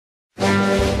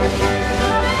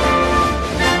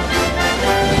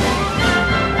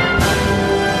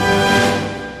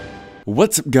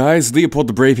What's up guys,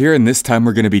 LeopoldTheBrave here, and this time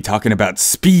we're going to be talking about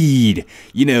speed.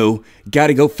 You know,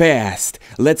 gotta go fast.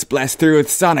 Let's blast through with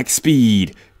sonic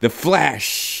speed. The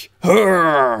Flash.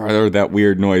 Or that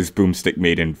weird noise Boomstick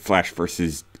made in Flash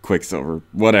vs. Quicksilver.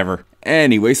 Whatever.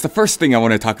 Anyways, the first thing I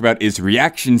want to talk about is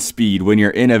reaction speed when you're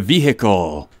in a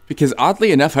vehicle. Because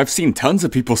oddly enough, I've seen tons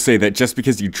of people say that just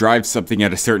because you drive something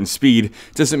at a certain speed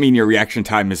doesn't mean your reaction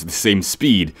time is the same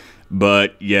speed.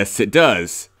 But yes, it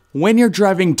does. When you're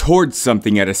driving towards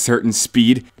something at a certain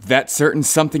speed, that certain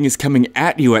something is coming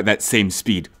at you at that same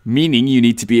speed, meaning you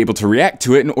need to be able to react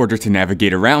to it in order to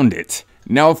navigate around it.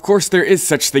 Now, of course, there is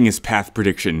such thing as path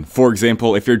prediction. For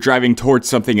example, if you're driving towards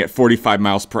something at 45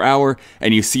 miles per hour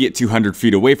and you see it 200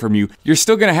 feet away from you, you're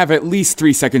still going to have at least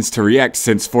 3 seconds to react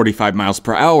since 45 miles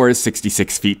per hour is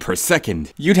 66 feet per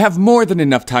second. You'd have more than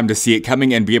enough time to see it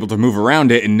coming and be able to move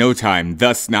around it in no time,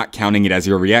 thus not counting it as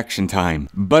your reaction time.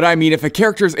 But I mean, if a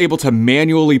character is able to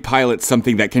manually pilot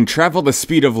something that can travel the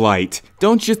speed of light,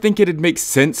 don't you think it'd make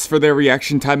sense for their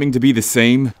reaction timing to be the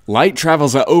same? Light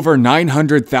travels at over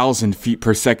 900,000 feet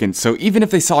per second, so even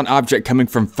if they saw an object coming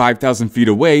from 5,000 feet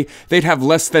away, they'd have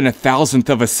less than 1,000th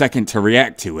of a second to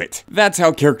react to it. That's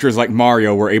how characters like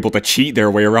Mario were able to cheat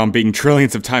their way around being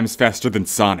trillions of times faster than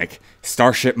Sonic.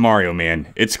 Starship Mario,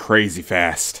 man, it's crazy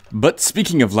fast. But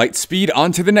speaking of light speed,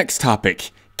 on to the next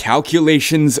topic.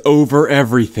 Calculations over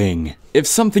everything. If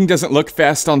something doesn't look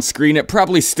fast on screen, it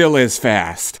probably still is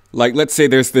fast. Like, let's say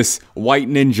there's this white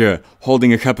ninja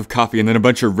holding a cup of coffee and then a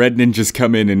bunch of red ninjas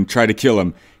come in and try to kill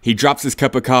him. He drops his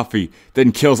cup of coffee,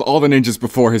 then kills all the ninjas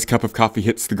before his cup of coffee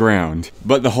hits the ground.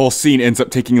 But the whole scene ends up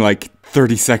taking like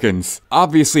 30 seconds.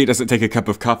 Obviously, it doesn't take a cup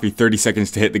of coffee 30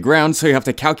 seconds to hit the ground, so you have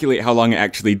to calculate how long it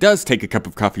actually does take a cup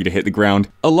of coffee to hit the ground,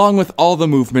 along with all the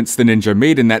movements the ninja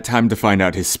made in that time to find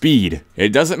out his speed. It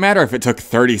doesn't matter if it took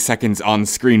 30 seconds on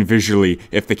screen visually.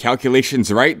 If the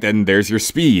calculation's right, then there's your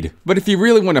speed. But if you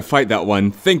really want to fight that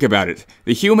one, think about it.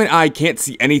 The human eye can't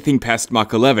see anything past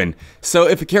Mach 11, so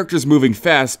if a character's moving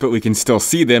fast but we can still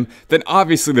see them, then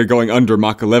obviously they're going under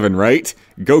Mach 11, right?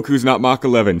 Goku's not Mach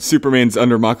 11, Superman's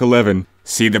under Mach 11.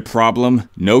 See the problem?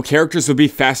 No characters would be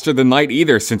faster than light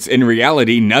either, since in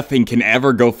reality, nothing can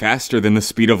ever go faster than the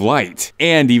speed of light.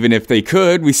 And even if they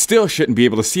could, we still shouldn't be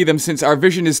able to see them since our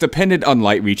vision is dependent on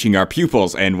light reaching our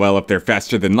pupils, and well, if they're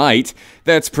faster than light,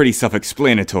 that's pretty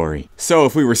self-explanatory. So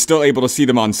if we were still able to see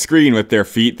them on screen with their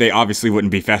feet, they obviously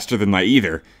wouldn't be faster than light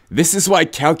either. This is why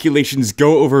calculations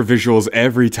go over visuals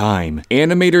every time.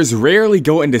 Animators rarely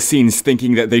go into scenes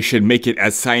thinking that they should make it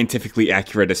as scientifically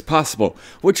accurate as possible,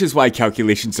 which is why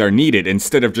calculations are needed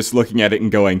instead of just looking at it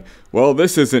and going, well,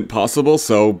 this isn't possible,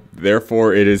 so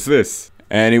therefore it is this.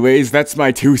 Anyways, that's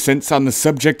my 2 cents on the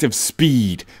subject of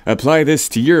speed. Apply this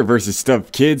to your versus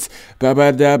stuff, kids. Ba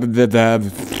ba da ba da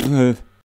da.